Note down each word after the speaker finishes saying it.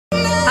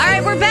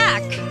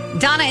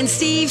Donna and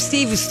Steve.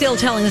 Steve was still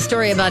telling the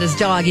story about his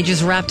dog. He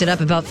just wrapped it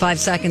up about 5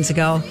 seconds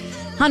ago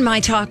on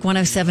My Talk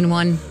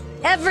 107.1.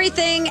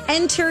 Everything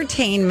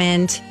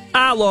Entertainment.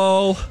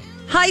 Hello.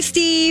 Hi,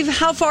 Steve.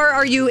 How far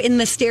are you in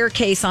the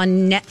staircase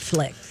on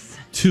Netflix?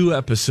 2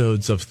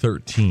 episodes of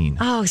 13.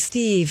 Oh,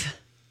 Steve.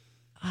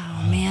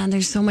 Oh, man,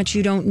 there's so much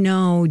you don't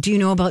know. Do you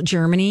know about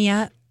Germany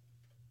yet?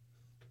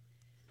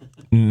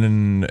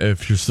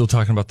 If you're still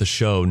talking about the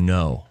show,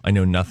 no. I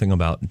know nothing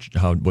about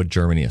what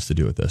Germany has to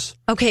do with this.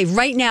 Okay,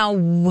 right now,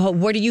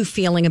 what are you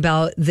feeling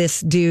about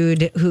this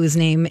dude whose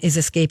name is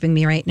escaping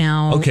me right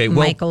now? Okay,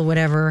 well, Michael,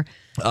 whatever.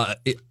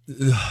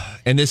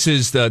 And this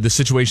is the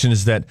situation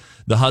is that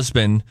the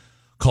husband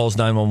calls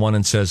 911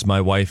 and says,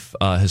 my wife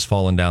has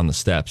fallen down the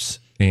steps.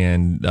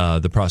 And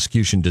the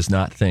prosecution does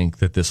not think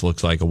that this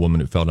looks like a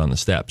woman who fell down the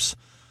steps.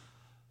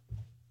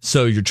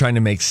 So you're trying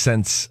to make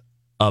sense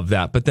of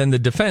that. But then the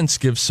defense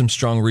gives some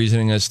strong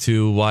reasoning as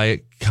to why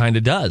it kind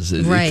of does.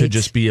 It could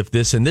just be if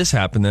this and this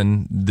happen,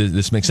 then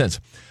this makes sense.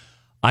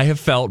 I have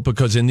felt,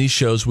 because in these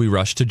shows we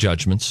rush to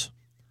judgments,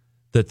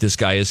 that this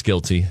guy is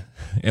guilty.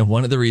 And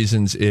one of the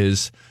reasons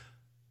is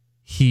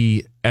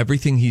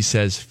everything he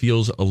says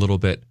feels a little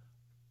bit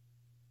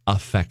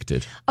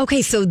affected.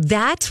 Okay, so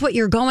that's what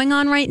you're going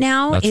on right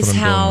now? That's is what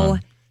I'm how going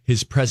on.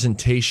 His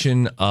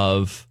presentation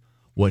of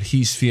what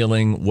he's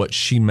feeling, what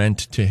she meant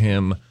to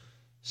him,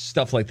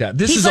 stuff like that.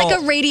 He's like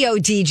a radio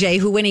DJ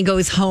who, when he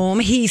goes home,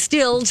 he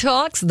still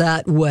talks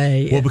that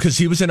way. Well, because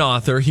he was an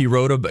author, he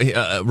wrote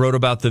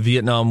about the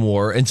Vietnam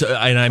War, and so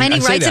and he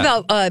writes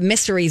about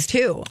mysteries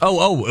too.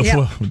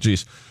 Oh,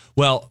 geez.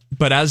 Well,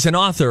 but as an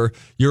author,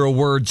 you're a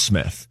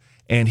wordsmith,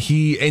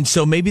 and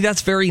so maybe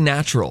that's very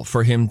natural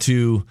for him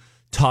to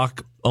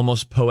talk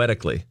almost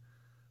poetically.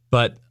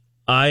 But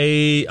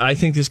I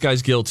think this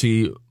guy's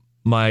guilty.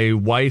 My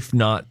wife,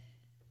 not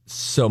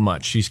so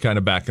much. She's kind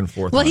of back and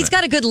forth. Well, he's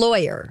got a good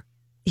lawyer.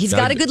 He's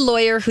got a good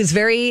lawyer who's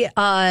very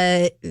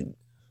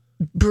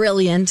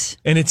brilliant.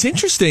 And it's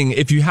interesting,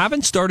 if you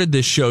haven't started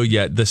this show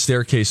yet, The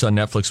Staircase on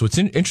Netflix, what's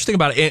interesting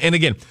about it, and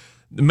again,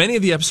 many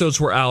of the episodes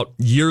were out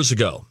years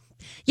ago.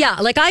 Yeah,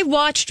 like I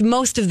watched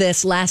most of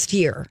this last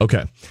year.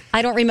 Okay.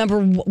 I don't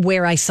remember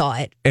where I saw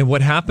it. And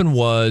what happened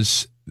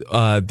was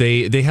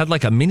they had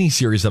like a mini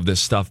series of this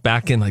stuff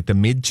back in like the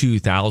mid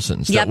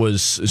 2000s that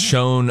was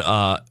shown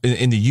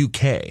in the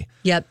UK.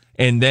 Yep.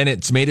 And then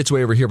it's made its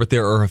way over here, but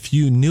there are a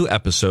few new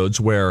episodes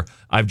where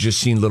I've just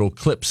seen little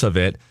clips of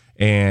it,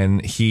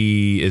 and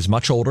he is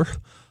much older.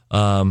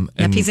 And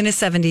he's in his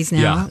 70s now.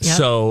 Yeah. Yep.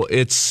 So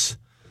it's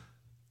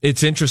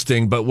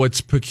interesting, but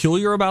what's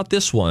peculiar about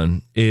this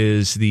one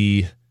is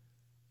the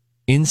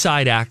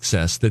inside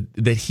access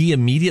that he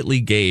immediately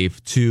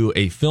gave to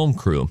a film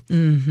crew.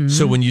 Mm-hmm.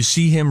 So when you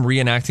see him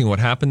reenacting what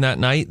happened that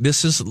night,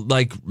 this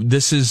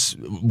is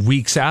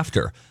weeks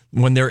after.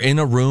 When they're in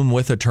a room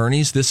with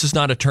attorneys, this is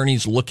not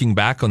attorneys looking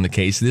back on the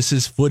case. This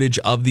is footage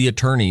of the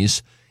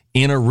attorneys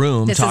in a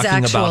room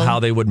talking about how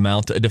they would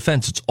mount a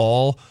defense. It's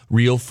all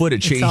real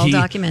footage. It's all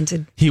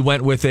documented. He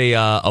went with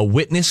a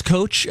witness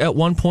coach at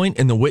one point,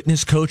 and the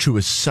witness coach, who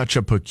was such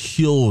a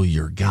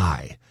peculiar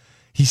guy,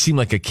 he seemed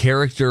like a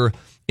character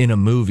in a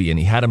movie, and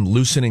he had him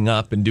loosening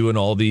up and doing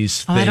all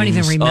these things. I don't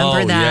even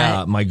remember that.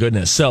 Yeah, my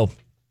goodness. So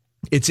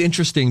it's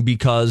interesting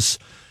because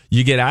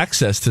you get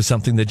access to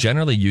something that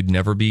generally you'd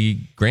never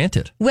be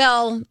granted.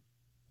 Well,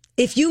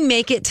 if you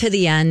make it to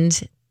the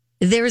end,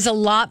 there's a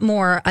lot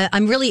more.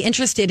 I'm really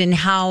interested in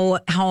how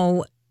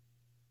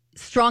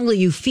strongly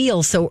you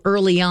feel so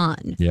early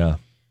on. Yeah.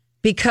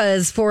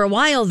 Because for a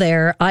while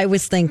there, I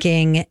was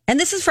thinking, and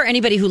this is for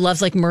anybody who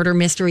loves like murder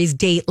mysteries,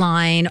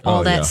 Dateline,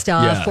 all that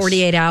stuff,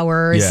 48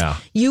 Hours. Yeah.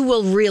 You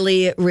will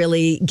really,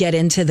 really get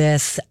into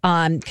this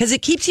because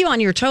it keeps you on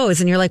your toes.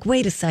 And you're like,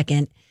 wait a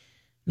second,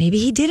 maybe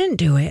he didn't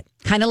do it.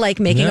 Kind of like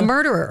Making a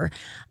Murderer.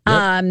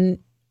 Yep.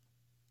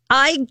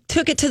 I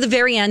took it to the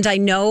very end. I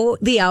know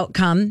the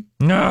outcome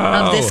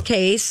of this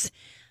case.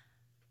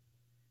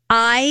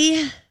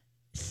 I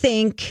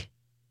think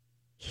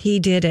he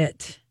did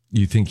it.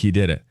 You think he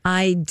did it?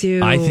 I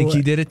do. I think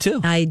he did it too.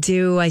 I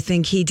do. I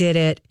think he did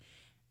it.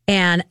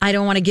 And I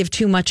don't want to give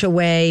too much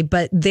away,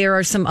 but there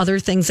are some other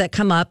things that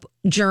come up.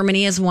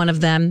 Germany is one of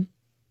them.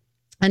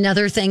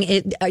 Another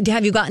thing,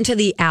 have you gotten to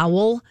the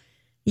owl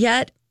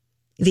yet?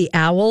 The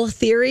owl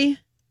theory?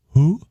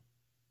 Who?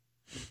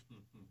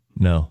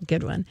 No.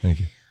 Good one. Thank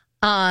you.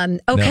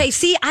 Okay, no.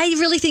 See, I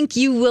really think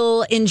you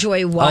will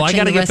enjoy watching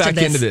I got to the get rest back of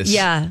this. into this.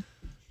 Yeah.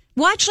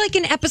 Watch like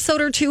an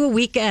episode or two a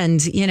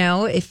weekend,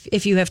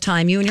 if you have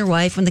time, you and your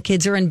wife when the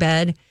kids are in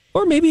bed.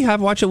 Or maybe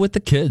watch it with the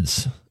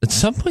kids. At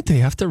some point, they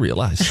have to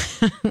realize.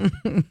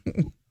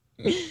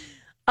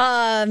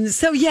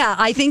 So, yeah,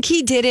 I think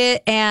he did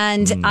it,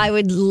 and I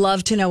would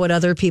love to know what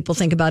other people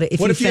think about it if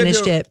you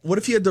finished it. What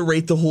if you had to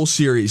rate the whole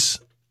series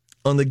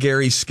on the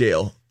Gary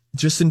scale?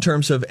 Just in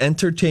terms of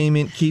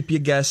entertainment, keep you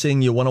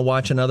guessing, you want to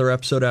watch another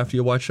episode after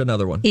you watch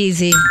another one.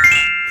 Easy.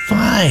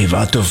 5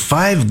 out of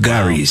 5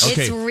 Garys.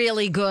 Okay. It's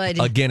really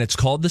good. Again, it's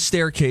called The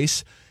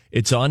Staircase.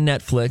 It's on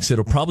Netflix.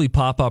 It'll probably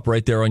pop up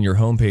right there on your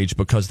homepage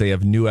because they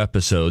have new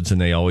episodes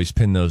and they always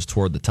pin those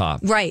toward the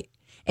top. Right.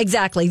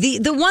 Exactly.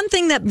 The one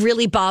thing that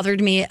really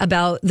bothered me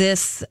about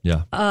this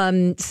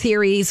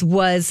series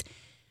was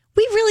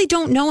we really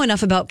don't know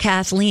enough about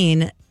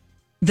Kathleen,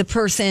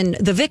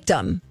 the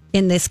victim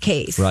in this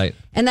case. Right.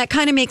 And that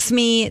kind of makes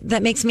me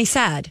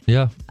sad.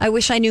 Yeah. I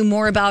wish I knew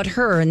more about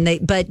her.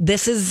 But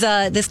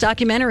this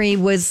documentary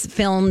was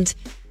filmed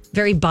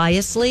very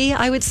biasly,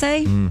 I would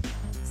say.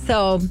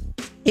 So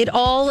it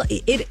all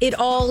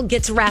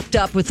gets wrapped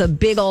up with a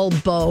big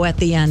old bow at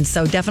the end.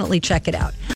 So definitely check it out.